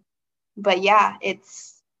 But yeah,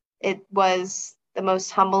 it was the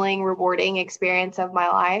most humbling, rewarding experience of my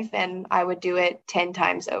life, and I would do it 10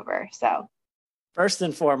 times over. So first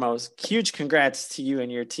and foremost, huge congrats to you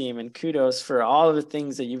and your team, and kudos for all of the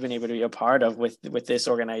things that you've been able to be a part of with this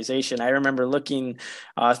organization. I remember looking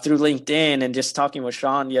through LinkedIn and just talking with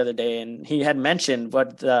Sean the other day, and he had mentioned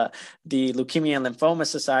what the Leukemia and Lymphoma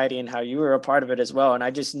Society and how you were a part of it as well. And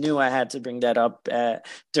I just knew I had to bring that up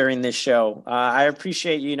during this show. I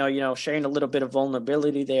appreciate sharing a little bit of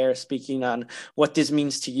vulnerability there, speaking on what this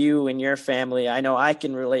means to you and your family. I know I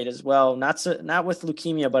can relate as well, not with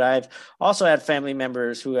leukemia, but I've also had family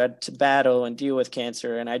members who had to battle and deal with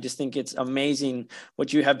cancer. And I just think it's amazing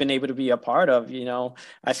what you have been able to be a part of.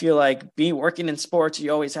 I feel like working in sports,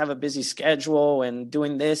 you always have a busy schedule and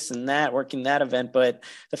doing this and that, working that event. But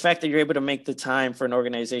the fact that you're able to make the time for an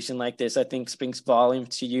organization like this, I think speaks volume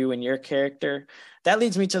to you and your character. That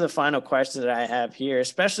leads me to the final question that I have here,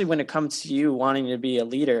 especially when it comes to you wanting to be a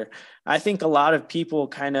leader. I think a lot of people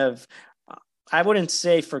kind of, I wouldn't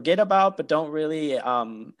say forget about, but don't really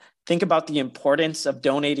think about the importance of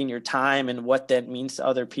donating your time and what that means to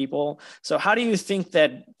other people. So how do you think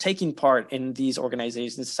that taking part in these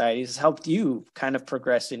organizations, societies has helped you kind of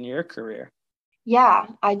progress in your career? yeah,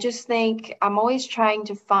 I just think I'm always trying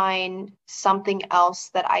to find something else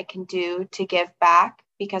that I can do to give back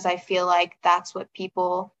because I feel like that's what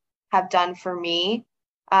people have done for me.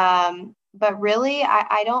 But really,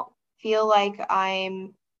 I don't feel like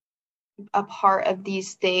I'm a part of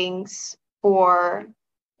these things for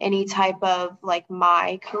any type of like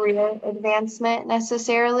my career advancement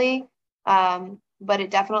necessarily. But it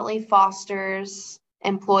definitely fosters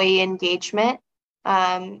employee engagement.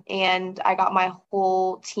 And I got my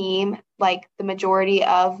whole team, like the majority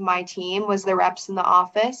of my team was the reps in the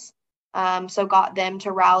office. So got them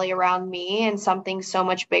to rally around me and something so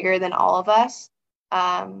much bigger than all of us.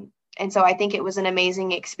 And so I think it was an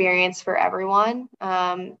amazing experience for everyone.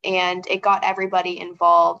 And it got everybody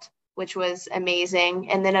involved, which was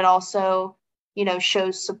amazing. And then it also,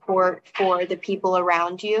 shows support for the people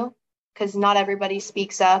around you because not everybody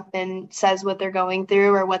speaks up and says what they're going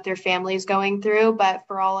through or what their family's going through. But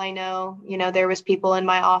for all I know, there was people in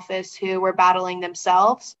my office who were battling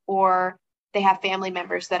themselves or they have family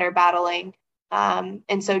members that are battling.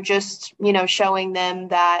 And so just, showing them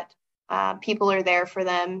that people are there for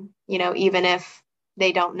them, even if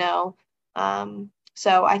they don't know.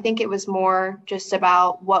 So I think it was more just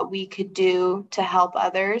about what we could do to help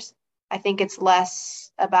others. I think it's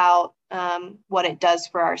less about what it does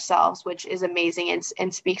for ourselves, which is amazing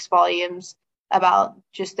and speaks volumes about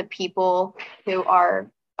just the people who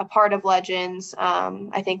are a part of Legends.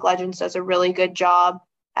 I think Legends does a really good job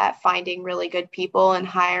at finding really good people and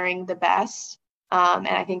hiring the best. And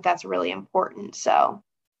I think that's really important. So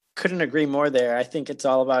couldn't agree more there. I think it's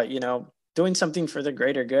all about, doing something for the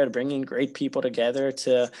greater good, bringing great people together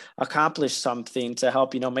to accomplish something to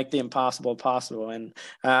help, make the impossible possible. And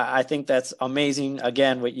I think that's amazing,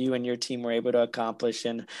 again, what you and your team were able to accomplish.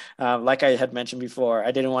 And like I had mentioned before,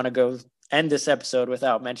 I didn't want to go end this episode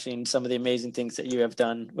without mentioning some of the amazing things that you have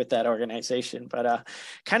done with that organization. But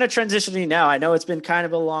kind of transitioning now, I know it's been kind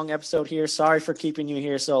of a long episode here. Sorry for keeping you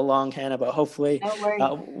here so long, Hannah, but hopefully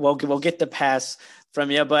we'll get the pass from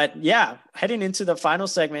you. But yeah, heading into the final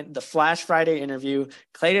segment, the Flash Friday interview,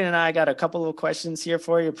 Clayton and I got a couple of questions here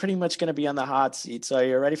for you. You're pretty much going to be on the hot seat. So are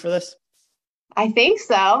you ready for this? I think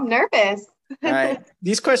so. I'm nervous. All right.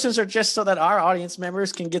 These questions are just so that our audience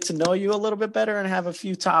members can get to know you a little bit better and have a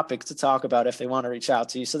few topics to talk about if they want to reach out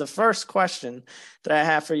to you. So the first question that I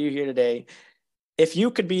have for you here today, if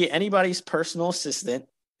you could be anybody's personal assistant,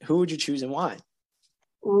 who would you choose and why?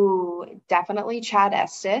 Ooh, definitely Chad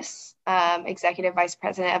Estes, executive vice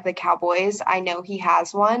president of the Cowboys. I know he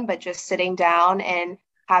has one, but just sitting down and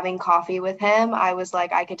having coffee with him, I was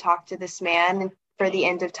like, I could talk to this man for the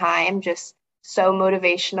end of time. Just so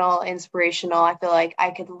motivational, inspirational. I feel like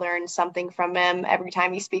I could learn something from him every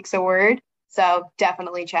time he speaks a word. So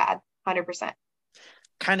definitely Chad, 100%.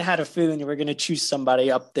 Kind of had a feeling you were going to choose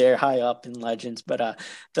somebody up there high up in Legends. But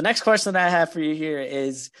the next question I have for you here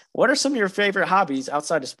is, what are some of your favorite hobbies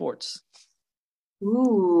outside of sports?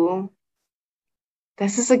 Ooh,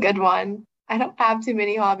 this is a good one. I don't have too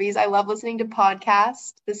many hobbies. I love listening to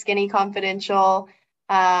podcasts, The Skinny Confidential.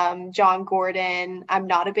 John Gordon. I'm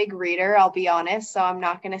not a big reader, I'll be honest, so I'm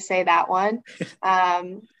not going to say that one.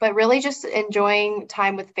 But really just enjoying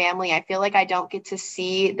time with family. I feel like I don't get to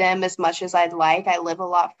see them as much as I'd like. I live a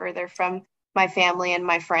lot further from my family and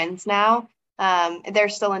my friends now. They're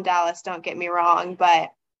still in Dallas, don't get me wrong,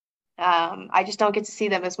 but I just don't get to see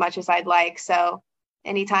them as much as I'd like. So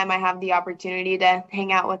anytime I have the opportunity to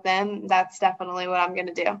hang out with them, that's definitely what I'm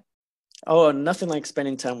going to do. Oh, nothing like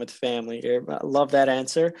spending time with family here. I love that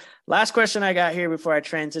answer. Last question I got here before I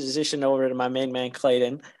transition over to my main man,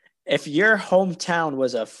 Clayton. If your hometown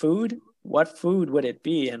was a food, what food would it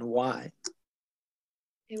be and why?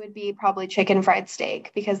 It would be probably chicken fried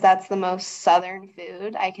steak because that's the most Southern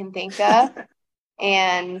food I can think of.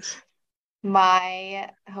 And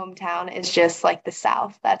my hometown is just like the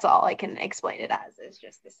South. That's all I can explain it as, is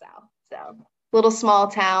just the South. So little small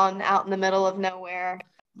town out in the middle of nowhere.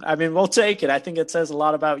 I mean, we'll take it. I think it says a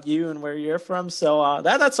lot about you and where you're from. So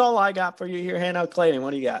that's all I got for you here, Hannah. Clayton,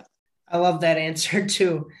 what do you got? I love that answer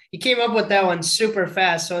too. You came up with that one super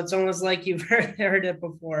fast, so it's almost like you've heard it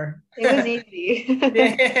before. It was easy.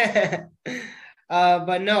 Yeah.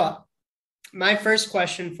 But no, my first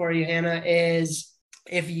question for you, Hannah, is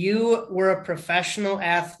if you were a professional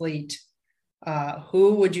athlete,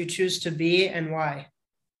 who would you choose to be and why?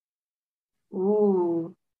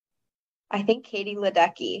 Ooh, I think Katie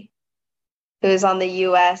Ledecky, who's on the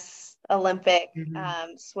U.S. Olympic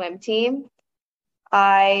swim team.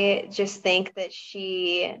 I just think that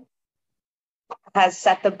she has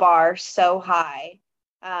set the bar so high.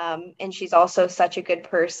 And she's also such a good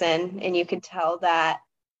person. And you can tell that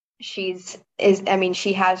she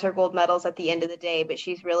has her gold medals at the end of the day, but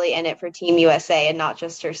she's really in it for Team USA and not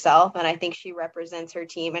just herself. And I think she represents her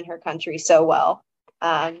team and her country so well.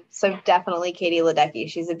 So definitely Katie Ledecky.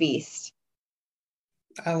 She's a beast.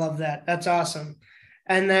 I love that. That's awesome.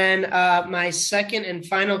 And then my second and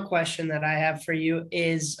final question that I have for you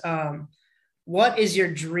is, what is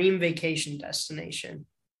your dream vacation destination?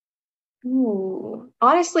 Ooh,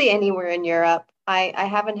 honestly, anywhere in Europe. I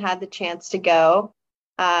haven't had the chance to go.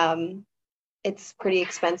 It's pretty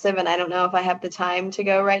expensive, and I don't know if I have the time to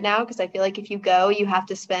go right now because I feel like if you go, you have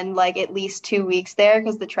to spend like at least 2 weeks there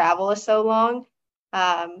because the travel is so long.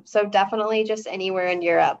 So definitely just anywhere in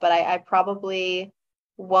Europe, but I probably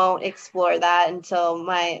won't explore that until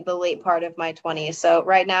the late part of my 20s. So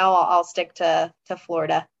right now I'll stick to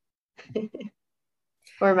Florida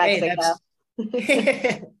or Mexico.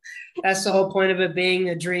 Hey, that's the whole point of it being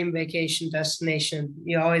a dream vacation destination.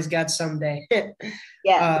 You always got someday.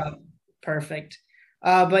 Yeah. Perfect.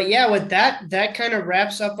 But yeah, with that kind of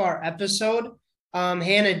wraps up our episode.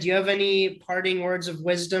 Hannah, do you have any parting words of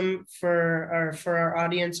wisdom for our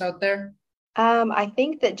audience out there? I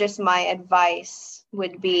think that just my advice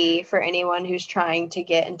would be for anyone who's trying to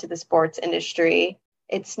get into the sports industry.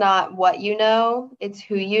 It's not what you know, it's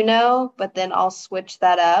who you know, but then I'll switch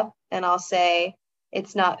that up and I'll say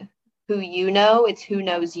it's not who you know, it's who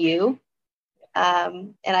knows you.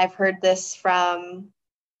 And I've heard this from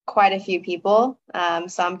quite a few people.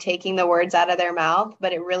 So I'm taking the words out of their mouth,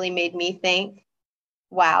 but it really made me think,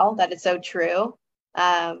 wow, that is so true.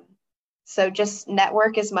 So just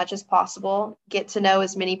network as much as possible, get to know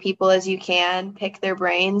as many people as you can, pick their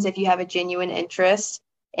brains if you have a genuine interest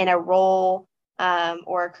in a role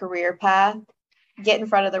or a career path, get in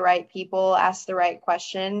front of the right people, ask the right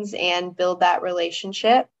questions, and build that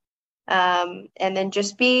relationship. And then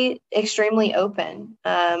just be extremely open.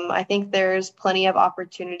 I think there's plenty of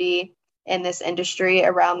opportunity in this industry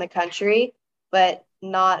around the country, but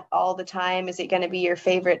not all the time is it going to be your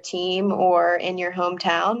favorite team or in your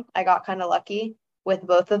hometown. I got kind of lucky with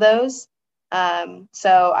both of those.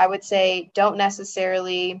 So I would say don't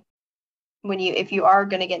necessarily, if you are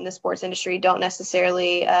going to get in the sports industry, don't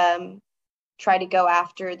necessarily try to go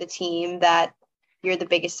after the team that you're the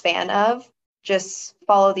biggest fan of. Just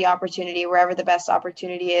follow the opportunity wherever the best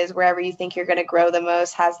opportunity is, wherever you think you're going to grow the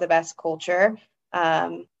most, has the best culture,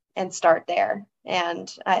 and start there.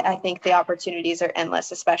 And I think the opportunities are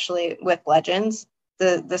endless, especially with legends.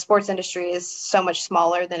 The sports industry is so much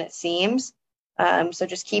smaller than it seems. So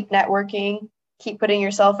just keep networking, keep putting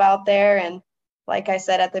yourself out there. And like I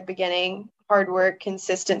said at the beginning, hard work,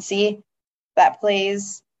 consistency, that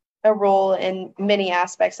plays a role in many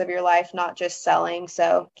aspects of your life, not just selling.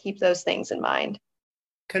 So keep those things in mind.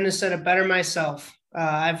 Couldn't have said it better myself.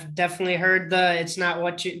 I've definitely heard it's not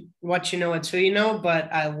what you know, it's who you know,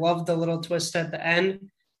 but I love the little twist at the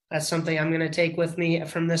end. That's something I'm going to take with me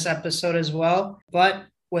from this episode as well. But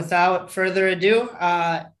without further ado,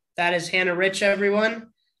 that is Hannah Rich,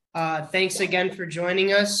 everyone. Thanks again for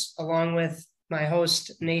joining us along with my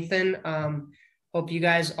host, Nathan. Hope you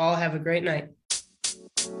guys all have a great night.